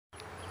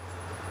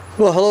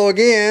Well, hello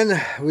again.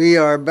 We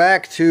are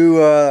back to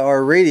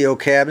our radio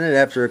cabinet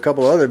after a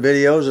couple other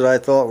videos that I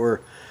thought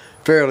were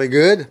fairly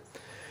good.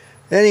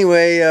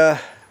 Anyway,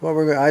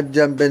 I've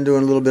been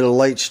doing a little bit of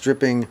light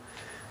stripping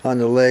on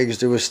the legs.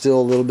 There was still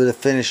a little bit of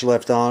finish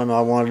left on them.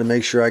 I wanted to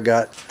make sure I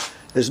got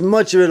as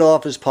much of it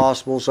off as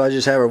possible, so I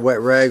just have a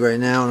wet rag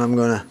right now, and I'm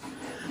going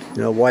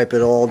to wipe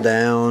it all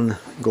down,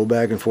 go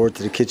back and forth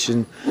to the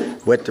kitchen,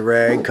 wet the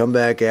rag, come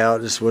back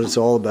out. This is what it's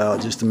all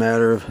about, just a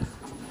matter of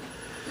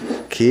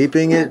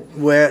keeping it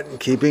wet and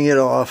keeping it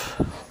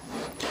off.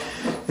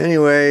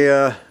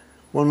 Anyway,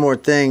 one more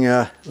thing,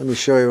 let me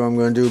show you what I'm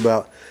going to do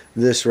about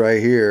this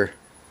right here.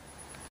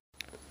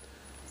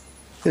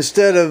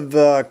 Instead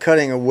of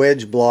cutting a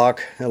wedge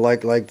block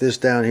like this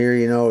down here,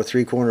 a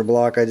 3-corner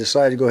block, I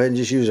decided to go ahead and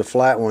just use a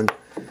flat one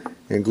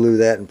and glue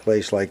that in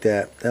place like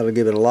that. That'll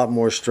give it a lot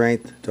more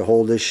strength to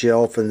hold this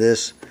shelf, and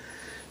this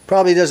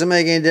probably doesn't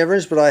make any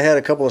difference, but I had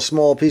a couple of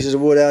small pieces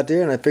of wood out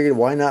there and I figured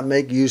why not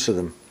make use of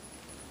them.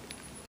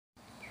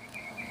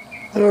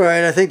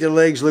 Alright, I think the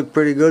legs look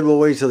pretty good. We'll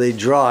wait till they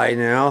dry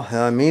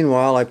now.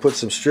 Meanwhile, I put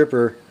some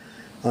stripper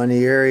on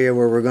the area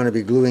where we're going to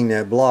be gluing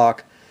that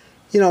block.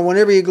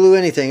 Whenever you glue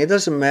anything, it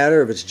doesn't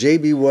matter if it's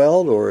JB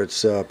Weld or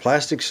it's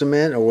plastic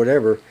cement or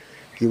whatever.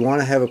 You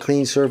want to have a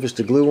clean surface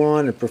to glue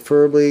on, and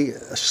preferably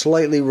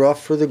slightly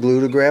rough for the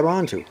glue to grab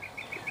onto.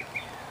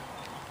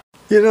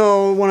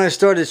 When I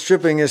started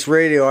stripping this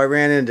radio, I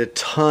ran into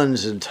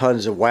tons and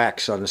tons of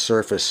wax on the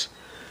surface.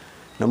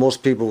 Now,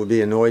 most people would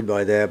be annoyed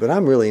by that, but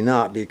I'm really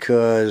not,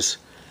 because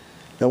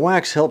the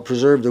wax helped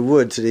preserve the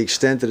wood to the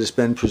extent that it's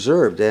been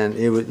preserved, and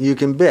you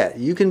can bet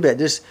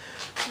this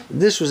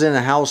was in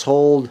a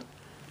household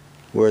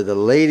where the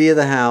lady of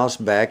the house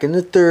back in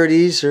the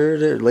 30s or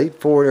the late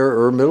 40s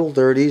or middle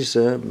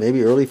 30s,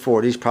 maybe early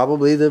 40s,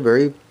 probably the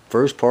very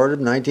first part of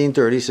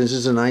 1930, since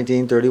it's a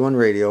 1931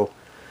 radio.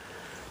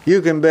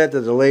 You can bet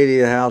that the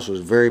lady of the house was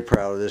very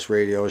proud of this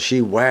radio.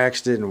 She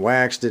waxed it and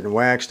waxed it and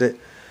waxed it,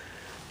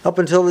 up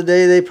until the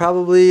day they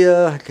probably,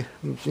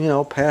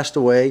 passed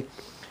away,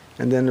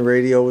 and then the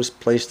radio was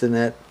placed in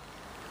that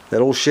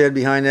old shed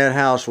behind that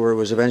house where it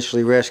was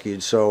eventually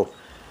rescued. So,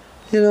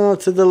 to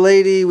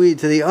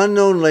the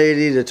unknown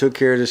lady that took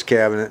care of this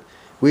cabinet,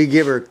 we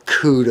give her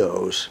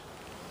kudos.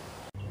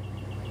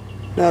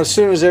 Now, as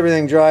soon as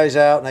everything dries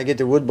out and I get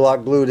the wood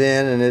block glued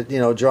in and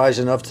it, dries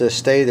enough to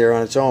stay there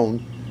on its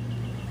own,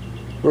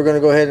 we're going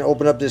to go ahead and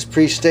open up this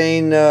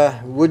pre-stain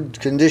wood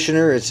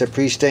conditioner. It's a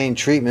pre-stain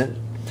treatment.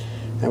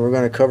 And we're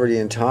going to cover the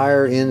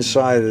entire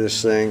inside of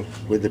this thing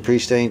with the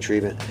pre-stain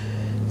treatment.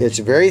 It's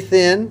very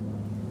thin.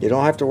 You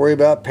don't have to worry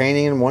about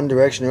painting in one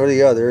direction or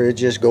the other. It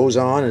just goes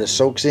on and it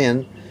soaks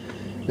in.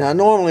 Now,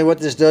 normally what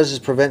this does is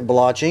prevent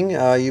blotching.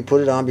 You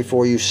put it on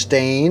before you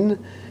stain,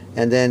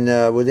 and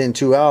then within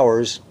 2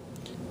 hours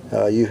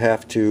you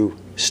have to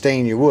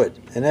stain your wood,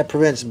 and that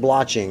prevents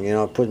blotching.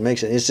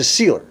 It's a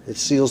sealer. It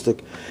seals the.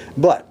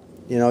 But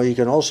you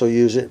can also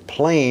use it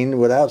plain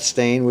without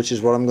stain, which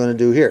is what I'm going to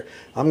do here.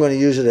 I'm going to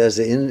use it as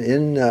the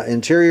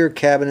interior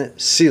cabinet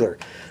sealer.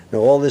 Now,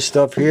 all this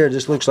stuff here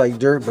just looks like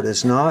dirt, but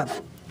it's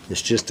not.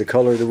 It's just the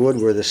color of the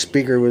wood where the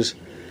speaker was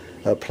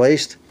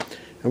placed.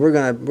 And we're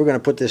gonna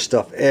put this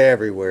stuff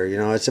everywhere.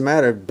 It's a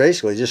matter of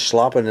basically just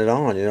slopping it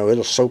on.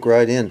 It'll soak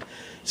right in.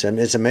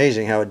 It's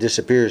amazing how it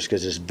disappears,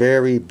 because it's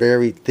very,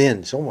 very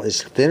thin.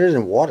 It's thinner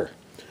than water.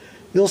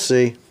 You'll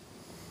see.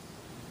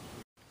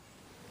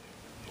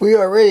 We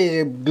are ready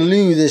to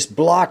glue this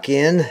block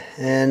in,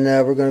 and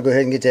we're going to go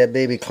ahead and get that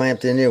baby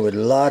clamped in there with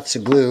lots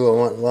of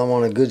glue. I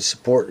want a good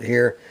support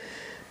here.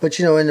 But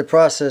in the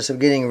process of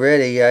getting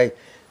ready, I've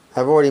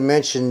already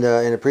mentioned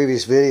in a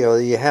previous video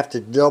that you have to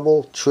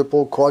double,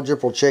 triple,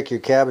 quadruple check your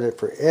cabinet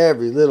for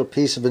every little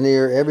piece of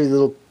veneer, every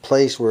little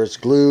place where it's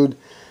glued,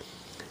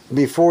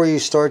 before you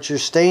start your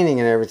staining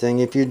and everything.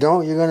 If you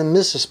don't, you're going to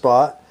miss a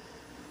spot.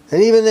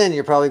 And even then,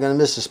 you're probably going to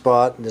miss a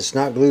spot that's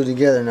not glued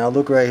together. Now,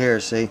 look right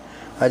here, see?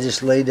 I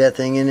just laid that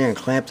thing in there and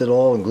clamped it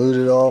all and glued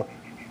it all.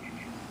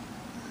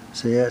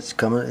 So yeah, it's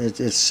coming.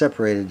 It's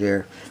separated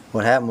there.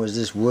 What happened was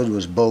this wood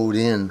was bowed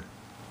in.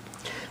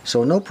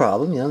 So no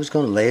problem. I'm just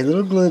going to lay a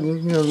little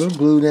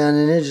glue, down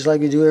in there, just like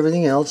you do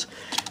everything else.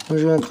 I'm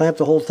just going to clamp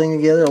the whole thing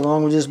together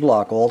along with this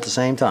block all at the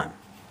same time.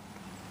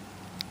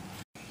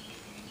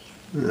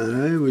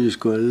 Alright, we're just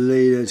going to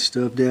lay that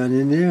stuff down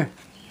in there.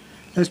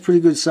 That's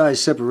pretty good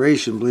size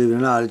separation, believe it or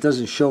not. It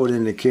doesn't show it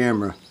in the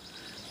camera,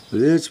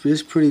 but it's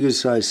pretty good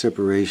size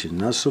separation.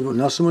 Not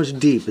so much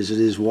deep as it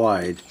is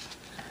wide.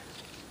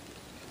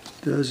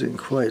 Doesn't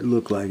quite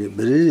look like it,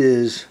 but it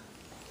is.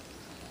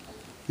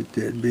 Get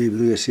that baby.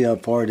 Look, see how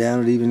far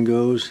down it even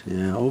goes?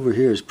 Yeah, over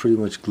here it's pretty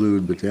much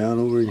glued, but down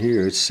over in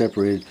here it's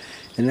separated,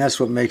 and that's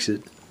what makes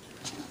it,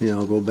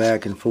 go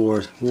back and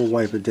forth. We'll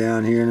wipe it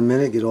down here in a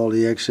minute, get all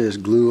the excess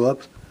glue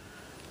up,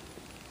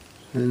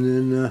 and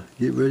then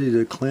get ready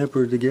to clamp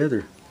her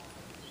together.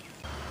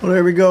 Well,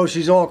 there we go.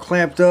 She's all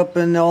clamped up,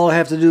 and all I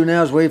have to do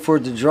now is wait for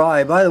it to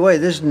dry. By the way,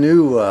 this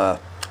new, I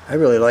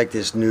really like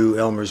this new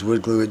Elmer's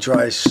wood glue. It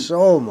dries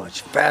so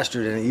much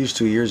faster than it used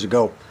to years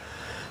ago.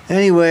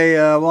 Anyway,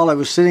 while I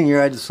was sitting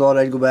here, I just thought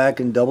I'd go back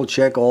and double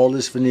check all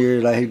this veneer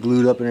that I had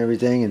glued up and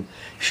everything. And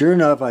sure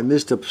enough, I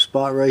missed a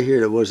spot right here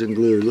that wasn't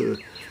glued. Look,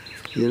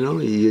 you know,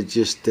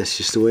 that's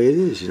just the way it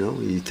is, you know.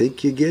 You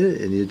think you get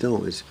it and you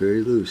don't. It's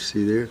very loose.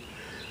 See there? I'm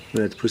going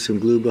to have to put some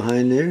glue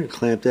behind there and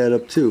clamp that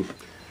up too.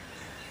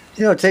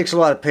 You know, it takes a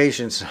lot of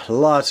patience,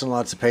 lots and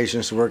lots of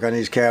patience to work on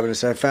these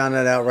cabinets. I found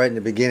that out right in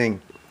the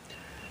beginning.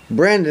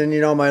 Brendan,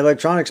 you know, my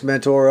electronics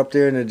mentor up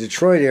there in the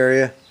Detroit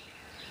area,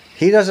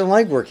 he doesn't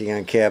like working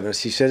on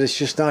cabinets. He said it's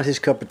just not his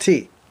cup of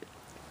tea.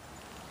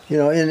 You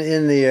know,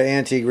 in the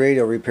antique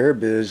radio repair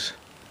biz,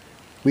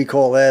 we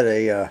call that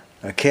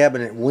a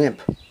cabinet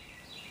wimp.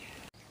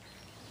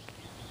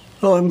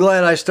 Well, I'm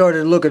glad I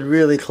started looking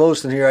really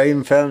close in here. I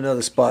even found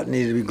another spot that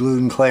needed to be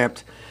glued and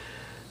clamped.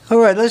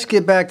 Alright, let's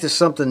get back to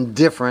something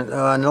different.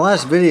 In the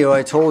last video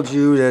I told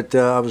you that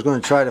I was going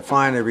to try to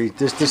find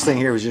this thing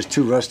here was just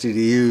too rusty to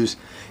use.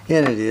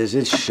 And it is.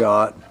 It's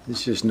shot.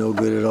 It's just no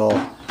good at all.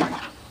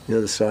 The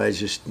other side's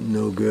just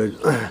no good.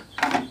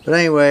 But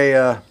anyway,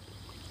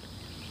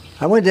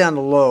 I went down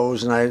to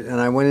Lowe's and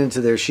I went into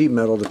their sheet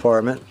metal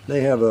department.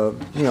 They have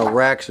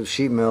racks of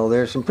sheet metal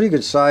there, some pretty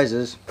good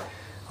sizes.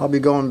 I'll be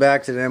going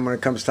back to them when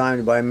it comes time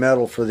to buy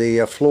metal for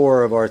the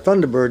floor of our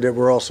Thunderbird that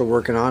we're also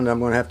working on. I'm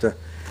going to have to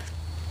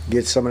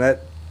get some of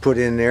that put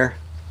in there.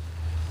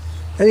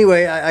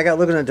 Anyway, I got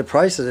looking at the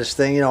price of this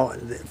thing, you know,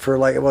 for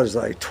like, it was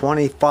like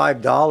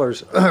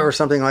 $25 or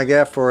something like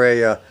that for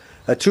a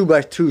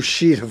 2x2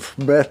 sheet of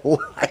metal.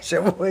 I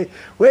said, wait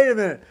a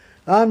minute.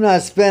 I'm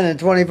not spending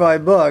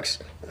 25 bucks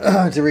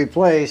to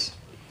replace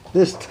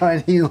this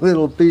tiny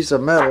little piece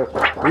of metal.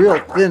 Real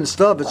thin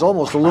stuff. It's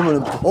almost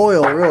aluminum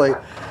foil, really.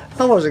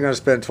 I wasn't going to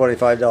spend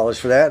 $25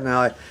 for that.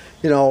 Now,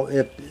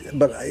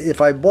 but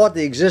if I bought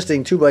the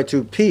existing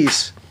 2x2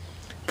 piece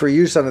for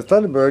use on the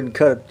Thunderbird and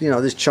cut,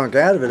 this chunk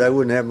out of it, I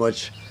wouldn't have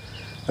much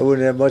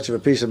of a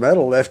piece of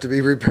metal left to be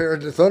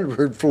repaired to the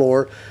Thunderbird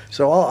floor.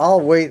 So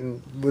I'll wait,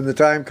 and when the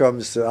time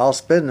comes, I'll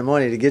spend the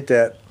money to get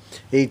that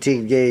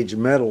 18 gauge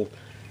metal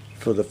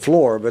for the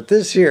floor. But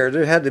this here,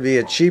 there had to be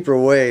a cheaper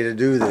way to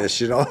do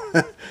this,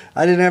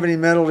 I didn't have any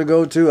metal to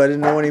go to. I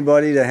didn't know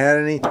anybody that had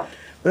any.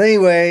 But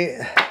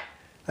anyway,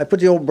 I put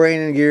the old brain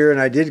in gear and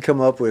I did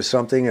come up with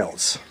something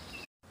else.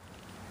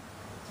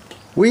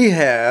 We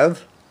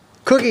have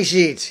cookie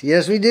sheets.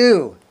 Yes, we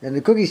do. And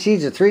the cookie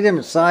sheets are 3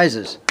 different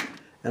sizes.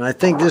 And I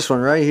think this one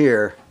right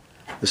here,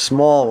 the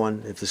small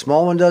one, if the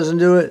small one doesn't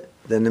do it,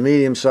 then the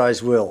medium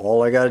size will.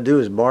 All I got to do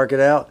is mark it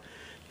out,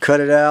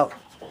 cut it out,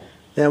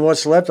 and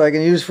what's left I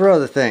can use for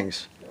other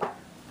things.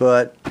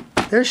 But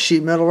there's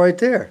sheet metal right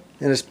there.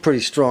 And it's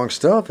pretty strong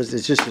stuff.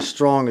 It's just as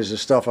strong as the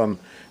stuff I'm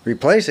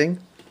replacing.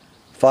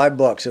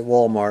 $5 at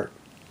Walmart.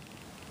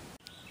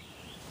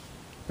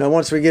 Now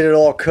once we get it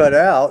all cut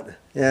out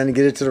and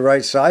get it to the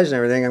right size and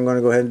everything, I'm going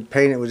to go ahead and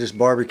paint it with this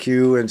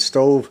barbecue and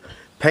stove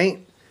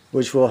paint,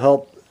 which will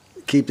help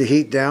keep the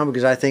heat down,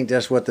 because I think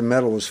that's what the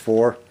metal was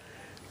for.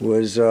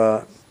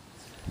 Now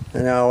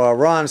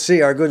Ron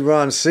C., our good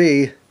Ron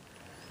C.,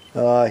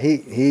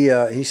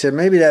 he said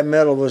maybe that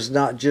metal was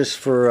not just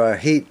for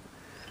heat,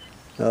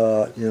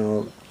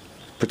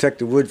 protect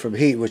the wood from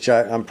heat, which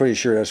I'm pretty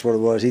sure that's what it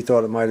was. He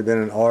thought it might have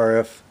been an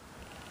RF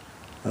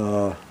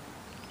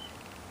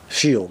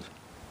shield.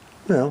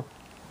 Well,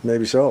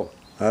 maybe so.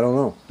 I don't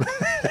know.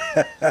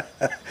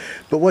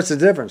 But what's the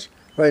difference?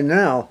 Right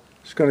now,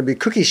 it's going to be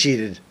cookie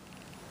sheeted.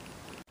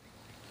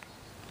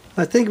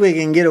 I think we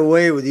can get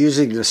away with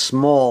using the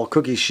small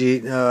cookie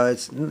sheet.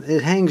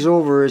 It hangs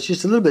over. It's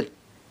just a little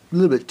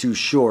bit too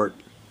short.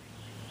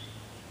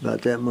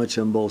 About that much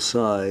on both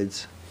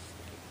sides,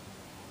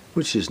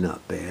 which is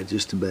not bad.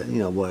 Just about,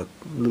 a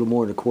little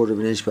more than 1/4 of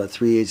an inch, about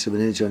 3/8 of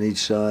an inch on each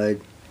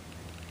side.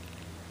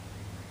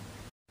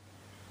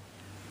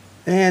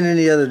 And in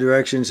the other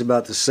direction, it's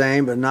about the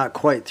same, but not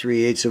quite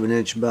 3/8 of an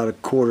inch, about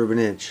 1/4 of an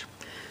inch.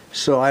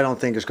 So I don't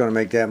think it's going to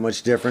make that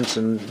much difference.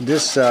 And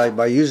this side,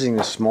 by using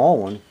the small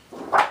one,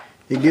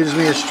 it gives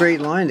me a straight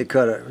line to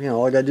cut it.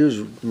 All I got to do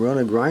is run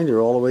a grinder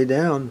all the way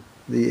down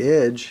the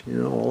edge,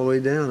 all the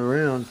way down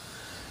around.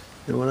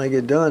 And when I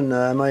get done,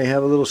 I might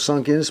have a little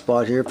sunk in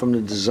spot here from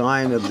the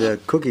design of the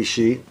cookie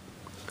sheet.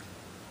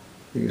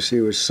 You can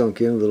see where it's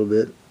sunk in a little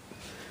bit.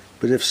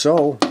 But if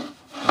so,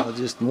 I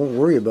just won't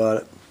worry about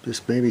it.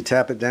 Just maybe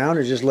tap it down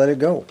or just let it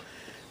go.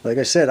 Like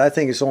I said, I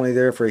think it's only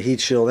there for a heat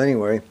shield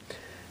anyway.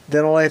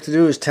 Then all I have to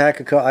do is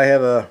tack I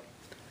have a,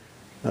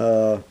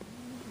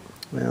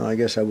 well, I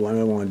guess I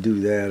don't want to do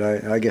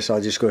that. I guess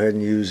I'll just go ahead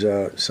and use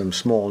some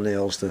small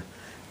nails to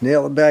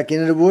nail it back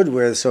into the wood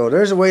with. So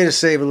there's a way to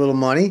save a little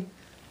money.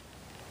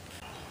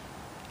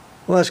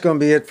 Well, that's going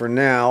to be it for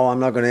now. I'm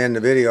not going to end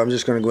the video. I'm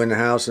just going to go in the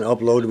house and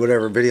upload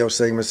whatever video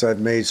segments I've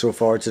made so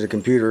far to the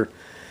computer.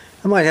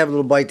 I might have a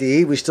little bite to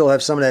eat. We still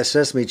have some of that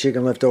sesame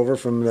chicken left over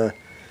from the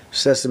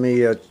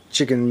sesame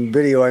chicken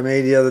video I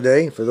made the other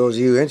day. For those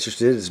of you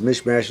interested, it's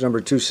Mishmash number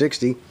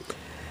 260.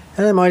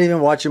 And I might even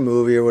watch a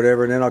movie or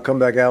whatever, and then I'll come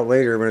back out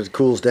later when it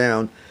cools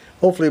down.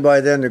 Hopefully by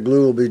then the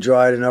glue will be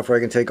dried enough where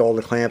I can take all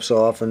the clamps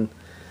off and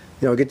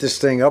get this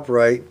thing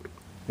upright,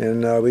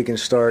 and we can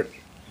start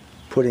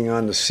putting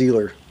on the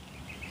sealer.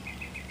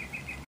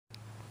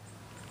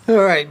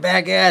 Alright,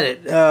 back at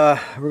it.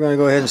 We're going to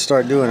go ahead and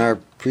start doing our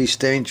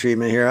pre-stain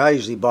treatment here. I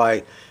usually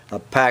buy a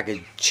pack of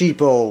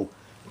cheapo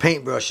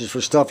paintbrushes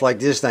for stuff like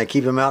this, and I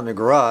keep them out in the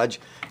garage.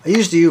 I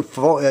used to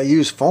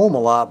use foam a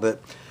lot,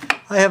 but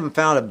I haven't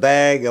found a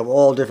bag of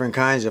all different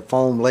kinds of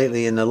foam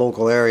lately in the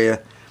local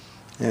area.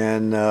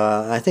 And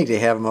I think they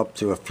have them up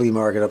to a flea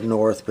market up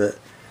north, but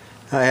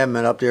I haven't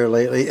been up there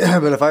lately.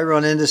 But if I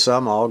run into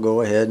some, I'll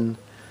go ahead and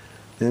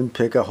then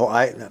pick a whole...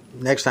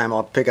 next time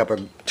I'll pick up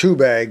 2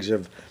 bags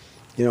of,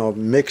 you know,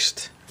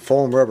 mixed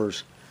foam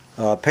rubbers,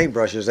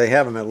 paintbrushes. They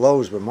have them at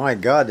Lowe's, but my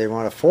God, they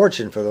want a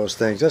fortune for those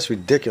things. That's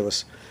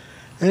ridiculous.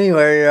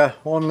 Anyway,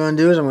 all I'm going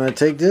to do is I'm going to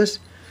take this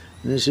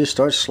and just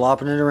start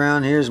slopping it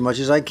around here as much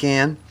as I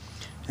can,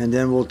 and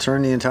then we'll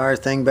turn the entire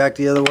thing back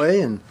the other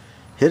way and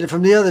hit it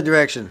from the other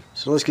direction.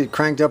 So let's get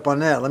cranked up on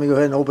that. Let me go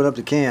ahead and open up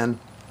the can.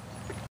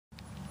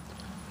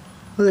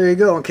 Well, there you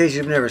go. In case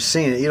you've never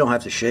seen it, you don't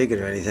have to shake it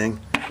or anything.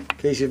 In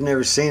case you've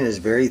never seen it, it's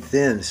very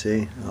thin.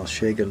 See, I'll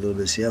shake it a little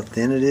bit. See how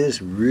thin it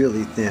is?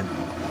 Really thin.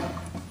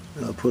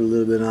 I'll put a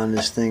little bit on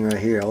this thing right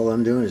here. All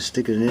I'm doing is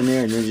sticking it in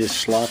there and then just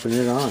slopping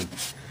it on.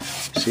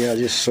 See how it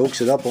just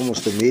soaks it up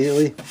almost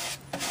immediately?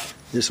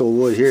 This old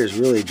wood here is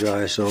really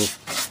dry, so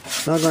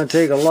it's not going to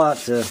take a lot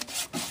to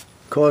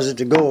cause it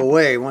to go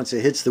away once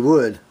it hits the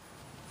wood.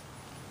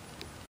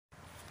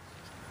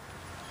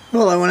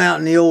 Well, I went out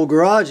in the old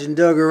garage and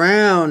dug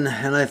around,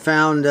 and I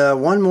found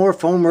one more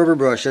foam rubber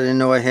brush I didn't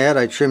know I had.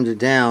 I trimmed it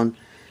down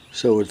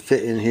so it would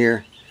fit in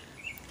here.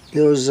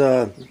 Those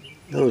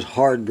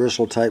hard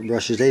bristle type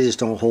brushes, they just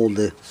don't hold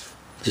it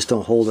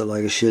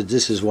like it should.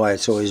 This is why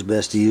it's always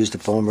best to use the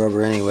foam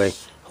rubber anyway.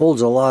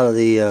 Holds a lot of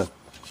the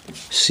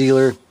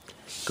sealer,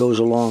 goes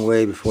a long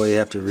way before you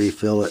have to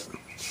refill it.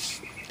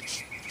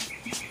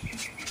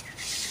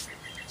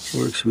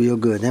 Works real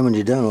good. Then when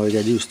you're done, all you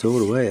gotta do is throw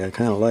it away. I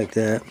kind of like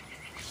that.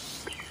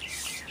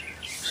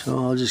 So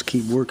I'll just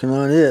keep working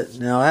on it.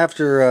 Now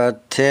after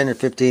 10 or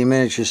 15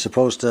 minutes, you're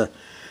supposed to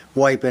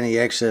wipe any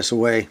excess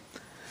away.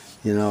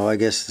 You know, I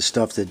guess the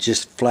stuff that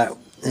just flat,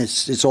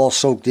 it's all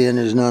soaked in.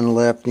 There's none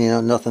left, you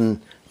know, nothing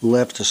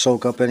left to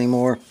soak up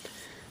anymore.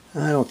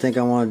 I don't think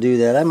I want to do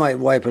that. I might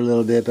wipe it a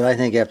little bit, but I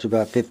think after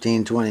about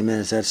 15-20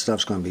 minutes, that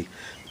stuff's going to be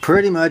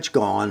pretty much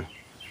gone.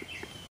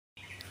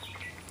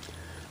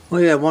 Oh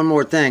yeah, one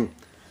more thing.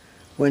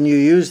 When you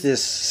use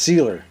this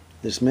sealer,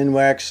 this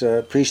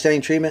Minwax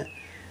pre-stain treatment,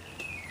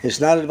 it's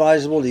not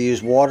advisable to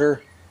use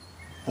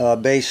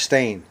water-based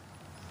stain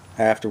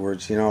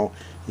afterwards. You know,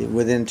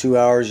 within 2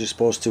 hours you're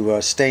supposed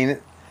to stain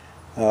it.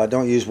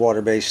 Don't use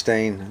water-based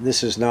stain.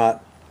 This is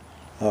not,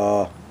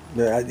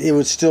 it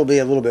would still be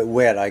a little bit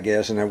wet, I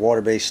guess, and a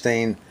water-based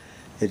stain,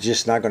 it's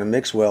just not going to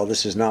mix well.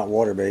 This is not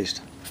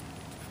water-based.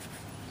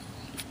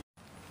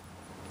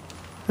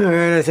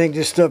 Alright, I think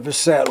this stuff has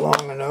sat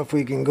long enough.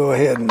 We can go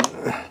ahead and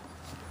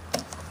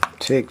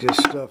take this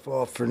stuff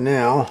off for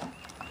now.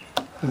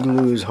 The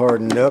glue is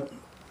hardened up.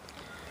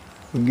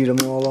 We'll get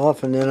them all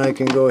off, and then I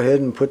can go ahead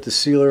and put the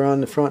sealer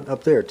on the front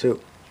up there too.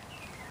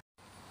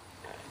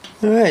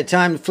 Alright,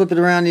 time to flip it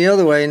around the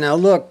other way. Now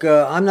look,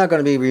 I'm not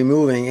going to be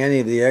removing any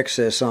of the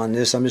excess on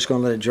this. I'm just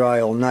going to let it dry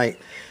all night.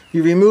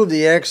 You remove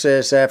the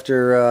excess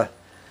after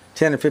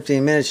 10 or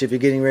 15 minutes if you're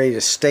getting ready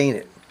to stain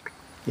it.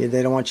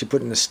 They don't want you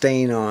putting the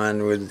stain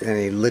on with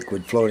any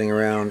liquid floating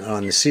around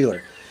on the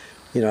sealer.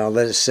 You know,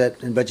 let it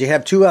set, but you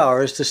have 2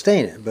 hours to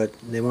stain it, but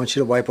they want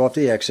you to wipe off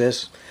the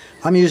excess.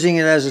 I'm using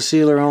it as a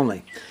sealer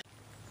only.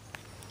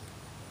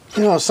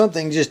 You know,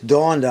 something just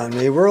dawned on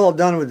me. We're all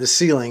done with the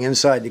sealing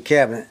inside the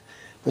cabinet,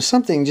 but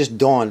something just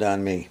dawned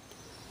on me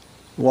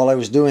while I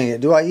was doing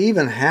it. Do I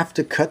even have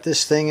to cut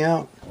this thing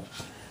out?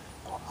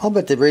 I'll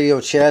bet the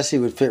radio chassis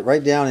would fit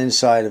right down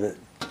inside of it.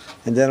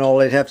 And then all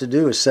they'd have to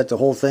do is set the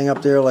whole thing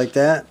up there like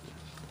that.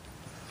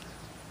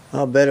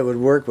 I'll bet it would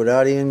work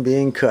without even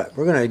being cut.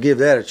 We're going to give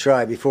that a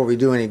try before we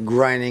do any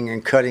grinding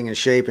and cutting and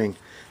shaping.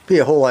 Be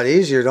a whole lot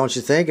easier, don't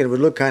you think? And it would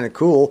look kind of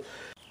cool.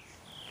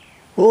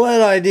 Well,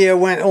 that idea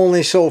went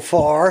only so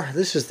far.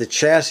 This is the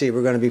chassis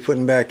we're going to be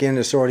putting back in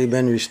that's already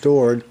been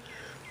restored.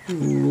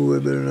 Ooh, I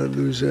better not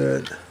lose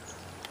that.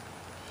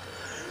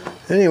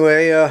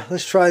 Anyway,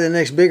 let's try the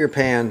next bigger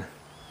pan.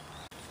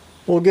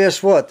 Well,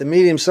 guess what? The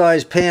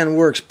medium-sized pan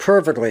works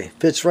perfectly.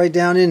 Fits right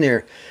down in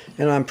there.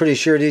 And I'm pretty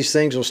sure these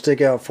things will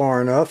stick out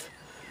far enough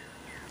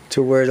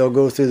to where they'll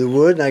go through the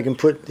wood. And I can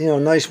put, you know,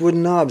 nice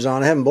wooden knobs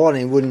on. I haven't bought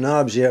any wooden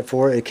knobs yet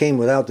for it. It came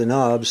without the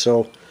knobs,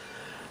 so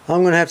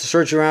I'm going to have to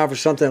search around for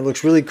something that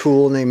looks really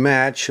cool and they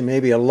match.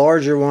 Maybe a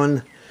larger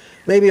one.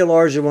 Maybe a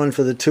larger one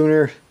for the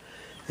tuner.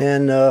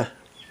 And the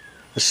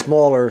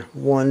smaller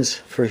ones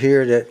for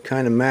here that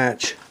kind of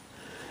match.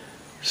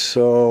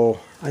 So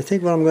I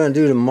think what I'm going to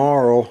do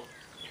tomorrow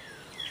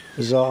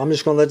is I'm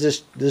just going to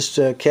let this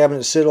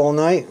cabinet sit all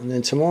night, and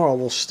then tomorrow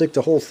we'll stick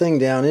the whole thing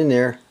down in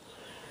there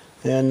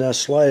and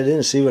slide it in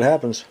and see what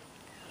happens.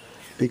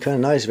 Be kind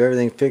of nice if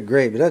everything fit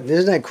great. But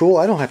isn't that cool?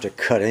 I don't have to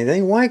cut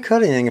anything. Why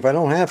cut anything if I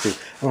don't have to?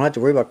 I don't have to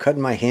worry about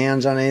cutting my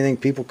hands on anything.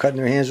 People cutting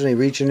their hands when they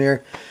reach in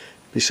there.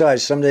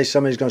 Besides, someday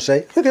somebody's going to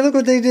say, look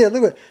what they did.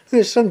 Look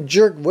at some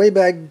jerk way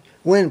back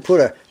when put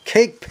a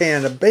cake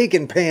pan, a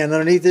bacon pan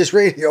underneath this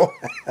radio.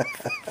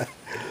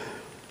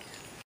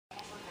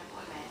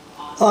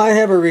 I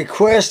have a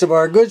request of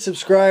our good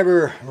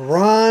subscriber,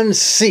 Ron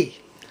C.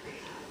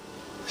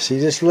 See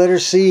this letter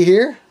C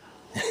here?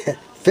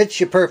 Fits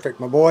you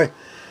perfect, my boy.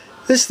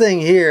 This thing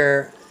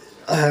here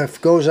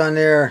goes on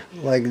there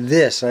like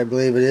this, I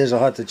believe it is. I'll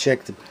have to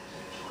check.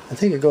 I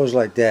think it goes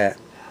like that.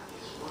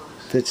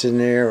 Fits in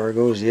there, or it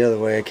goes the other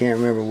way. I can't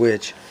remember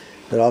which.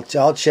 But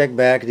I'll check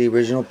back the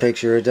original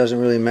picture. It doesn't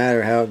really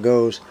matter how it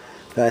goes.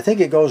 But I think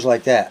it goes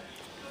like that.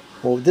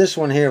 Well, this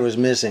one here was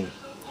missing.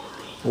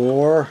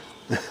 Or...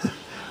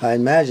 I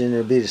imagine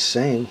they'd be the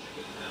same.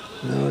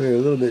 No, they're a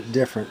little bit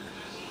different.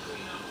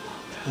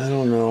 I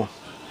don't know.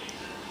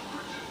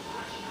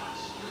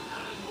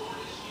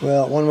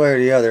 Well, one way or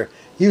the other.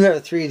 You have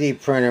a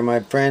 3D printer, my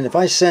friend. If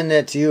I send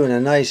that to you in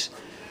a nice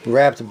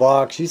wrapped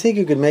box, you think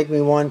you could make me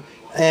one?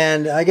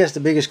 And I guess the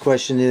biggest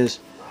question is,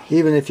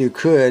 even if you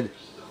could,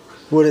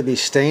 would it be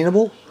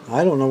stainable?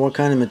 I don't know what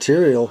kind of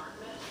material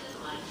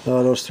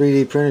those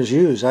 3D printers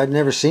use. I've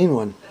never seen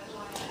one.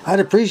 I'd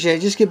appreciate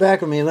it. Just get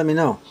back with me and let me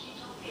know.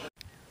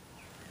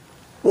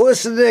 Well,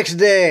 it's the next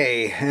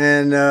day,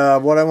 and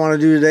what I want to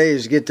do today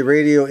is get the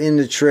radio in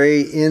the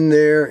tray in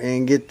there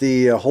and get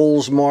the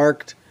holes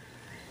marked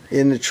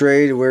in the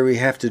tray to where we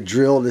have to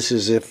drill. This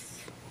is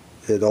if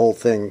the whole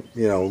thing,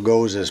 you know,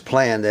 goes as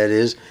planned, that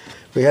is.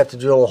 We have to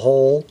drill a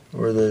hole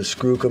where the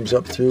screw comes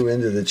up through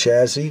into the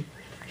chassis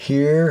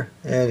here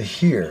and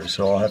here.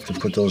 So I'll have to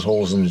put those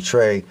holes in the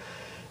tray.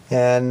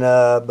 And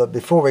but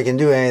before we can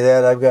do any of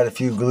that, I've got a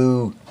few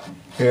glue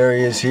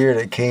areas here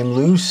that came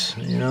loose.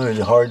 You know, it's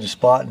hard to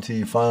spot until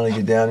you finally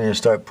get down there and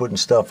start putting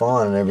stuff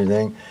on and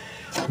everything.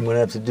 I'm going to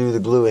have to do the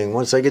gluing.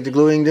 Once I get the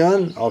gluing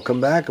done, I'll come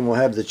back and we'll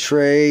have the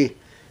tray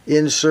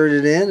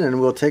inserted in,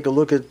 and we'll take a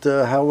look at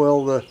how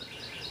well the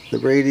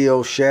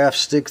radio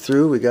shafts stick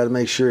through. We got to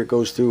make sure it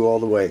goes through all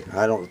the way.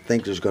 I don't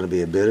think there's going to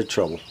be a bit of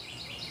trouble.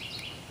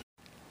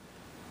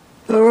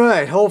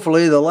 Alright,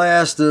 hopefully the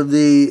last of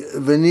the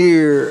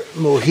veneer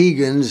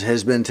mohegans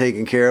has been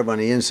taken care of on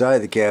the inside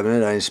of the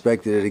cabinet. I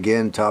inspected it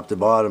again top to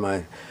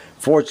bottom.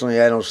 Fortunately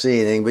I don't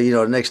see anything, but you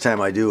know, next time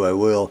I do I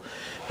will.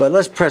 But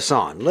let's press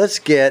on. Let's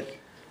get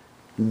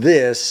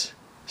this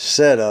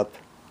set up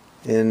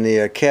in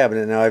the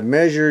cabinet. Now I've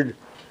measured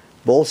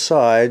both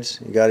sides.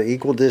 You got an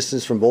equal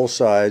distance from both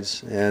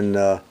sides,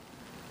 and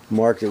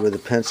marked it with a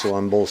pencil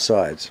on both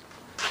sides.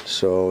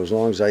 So as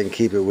long as I can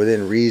keep it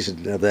within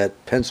reason of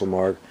that pencil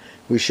mark,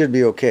 we should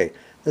be okay.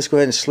 Let's go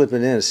ahead and slip it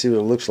in and see what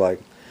it looks like.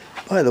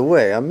 By the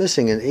way, I'm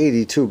missing an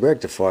 82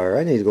 rectifier.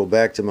 I need to go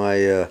back to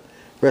my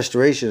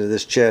restoration of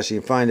this chassis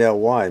and find out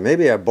why.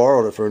 Maybe I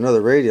borrowed it for another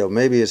radio.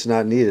 Maybe it's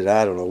not needed.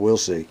 I don't know. We'll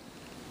see.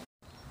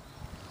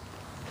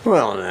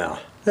 Well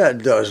now, that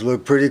does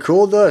look pretty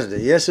cool, doesn't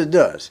it? Yes, it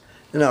does.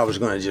 And I was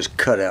going to just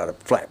cut out a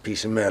flat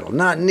piece of metal.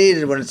 Not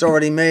needed when it's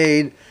already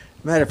made.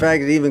 Matter of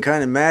fact, it even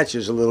kind of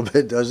matches a little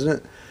bit, doesn't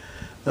it?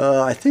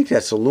 I think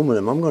that's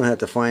aluminum. I'm going to have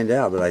to find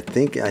out, but I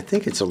think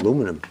it's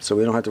aluminum, so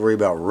we don't have to worry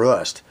about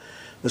rust.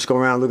 Let's go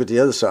around and look at the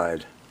other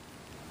side.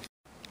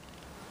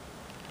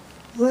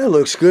 Well, that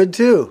looks good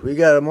too. We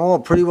got them all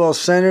pretty well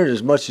centered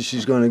as much as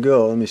she's going to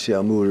go. Let me see.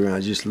 I'll move it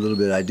around just a little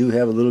bit. I do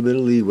have a little bit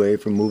of leeway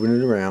from moving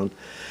it around.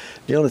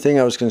 The only thing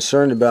I was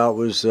concerned about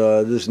was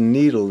this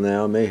needle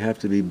now may have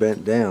to be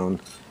bent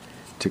down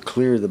to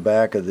clear the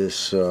back of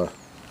this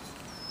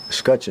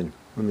scutcheon.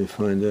 Let me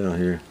find out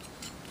here.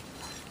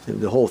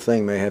 The whole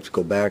thing may have to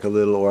go back a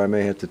little, or I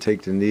may have to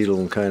take the needle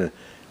and kind of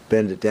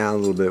bend it down a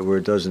little bit where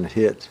it doesn't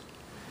hit.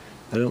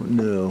 I don't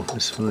know.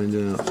 Let's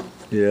find out.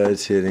 Yeah,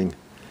 it's hitting.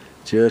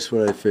 Just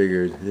what I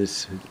figured.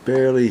 It's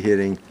barely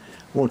hitting.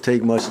 Won't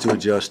take much to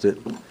adjust it.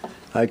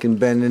 I can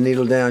bend the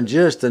needle down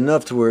just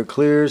enough to where it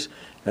clears,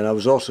 and I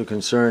was also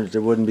concerned that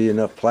there wouldn't be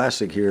enough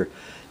plastic here.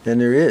 And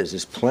there is.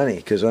 It's plenty,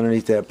 because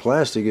underneath that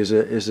plastic is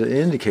an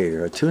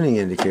indicator, a tuning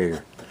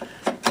indicator.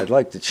 I'd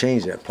like to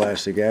change that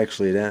plastic.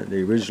 Actually,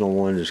 the original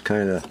one is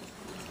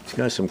it's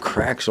got some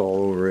cracks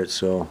all over it,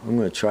 so I'm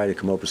going to try to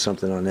come up with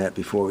something on that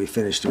before we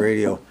finish the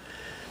radio.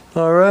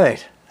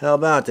 Alright, how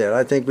about that?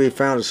 I think we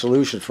found a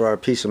solution for our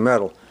piece of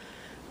metal.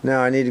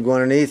 Now I need to go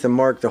underneath and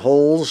mark the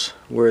holes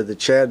where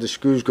the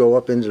screws go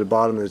up into the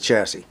bottom of the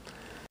chassis.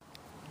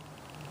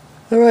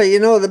 Alright, you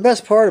know, the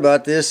best part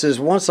about this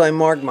is once I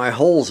mark my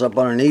holes up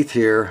underneath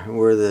here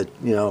where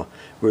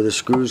the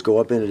screws go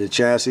up into the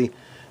chassis,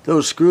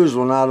 those screws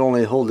will not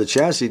only hold the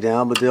chassis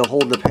down, but they'll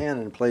hold the pan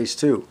in place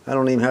too. I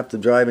don't even have to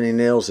drive any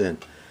nails in.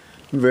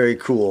 Very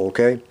cool,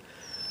 okay?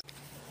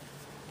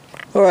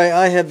 Alright,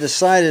 I have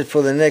decided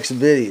for the next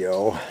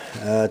video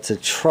to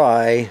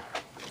try.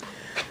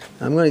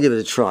 I'm going to give it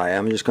a try.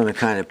 I'm just going to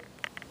kind of,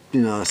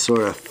 you know, sort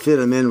of fit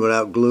them in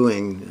without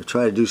gluing.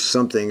 Try to do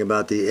something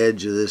about the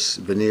edge of this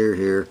veneer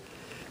here.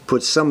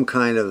 Put some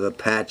kind of a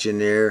patch in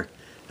there,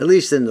 at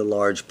least in the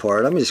large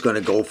part. I'm just going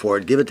to go for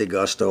it, give it the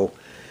gusto.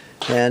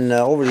 And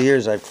over the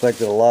years I've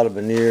collected a lot of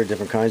veneer,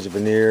 different kinds of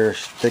veneer,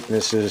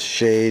 thicknesses,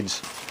 shades.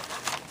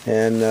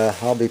 And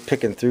I'll be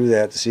picking through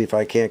that to see if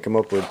I can't come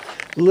up with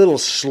little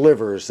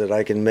slivers that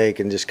I can make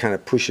and just kind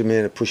of push them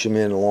in and push them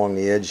in along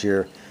the edge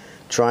here,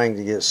 trying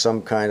to get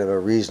some kind of a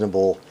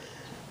reasonable,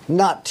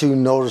 not too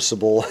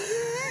noticeable,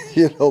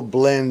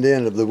 blend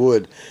in of the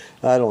wood.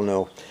 I don't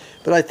know.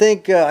 But I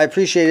think I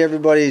appreciate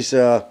everybody's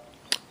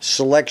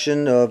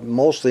selection of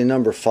mostly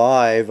number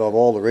 5 of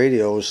all the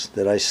radios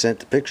that I sent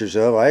the pictures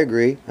of. I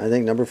agree. I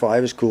think number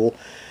 5 is cool.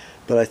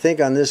 But I think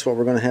on this, what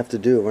we're going to have to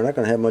do, we're not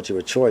going to have much of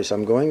a choice.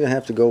 I'm going to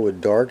have to go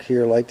with dark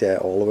here like that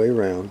all the way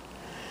around.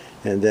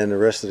 And then the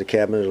rest of the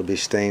cabinet will be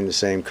stained the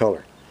same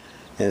color.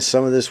 And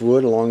some of this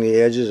wood along the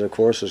edges, of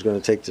course, is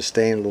going to take the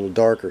stain a little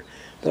darker.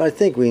 But I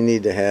think we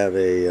need to have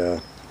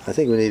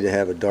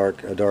a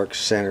dark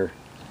center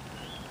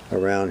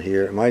around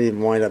here. It might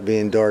even wind up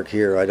being dark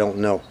here. I don't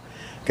know.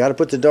 Got to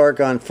put the dark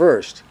on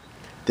first.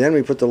 Then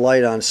we put the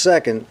light on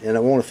second, and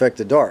it won't affect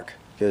the dark.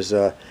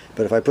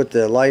 But if I put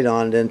the light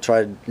on, then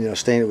try to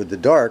stain it with the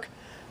dark,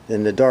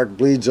 then the dark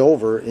bleeds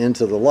over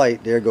into the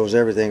light. There goes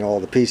everything, all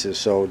the pieces.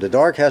 So the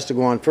dark has to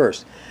go on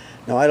first.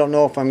 Now I don't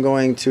know if I'm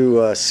going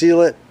to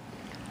seal it,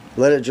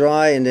 let it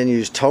dry, and then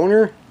use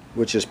toner,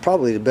 which is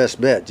probably the best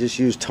bet. Just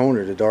use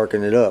toner to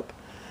darken it up,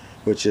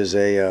 which is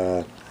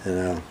a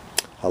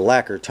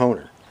lacquer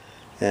toner,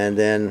 and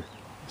then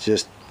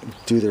just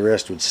do the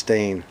rest with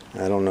stain.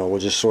 I don't know. We'll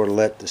just sort of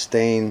let the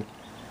stain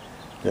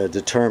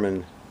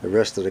determine the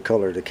rest of the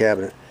color of the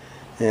cabinet.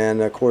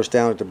 And of course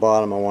down at the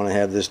bottom I want to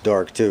have this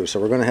dark too. So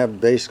we're going to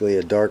have basically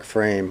a dark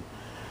frame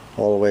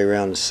all the way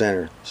around the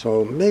center.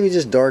 So maybe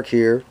just dark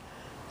here,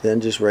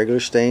 then just regular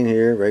stain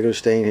here, regular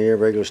stain here,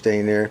 regular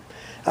stain there.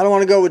 I don't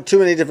want to go with too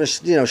many different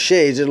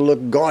shades. It'll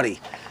look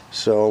gaudy.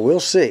 So we'll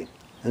see.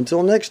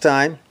 Until next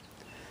time,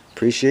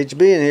 appreciate you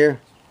being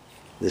here.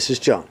 This is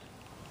John.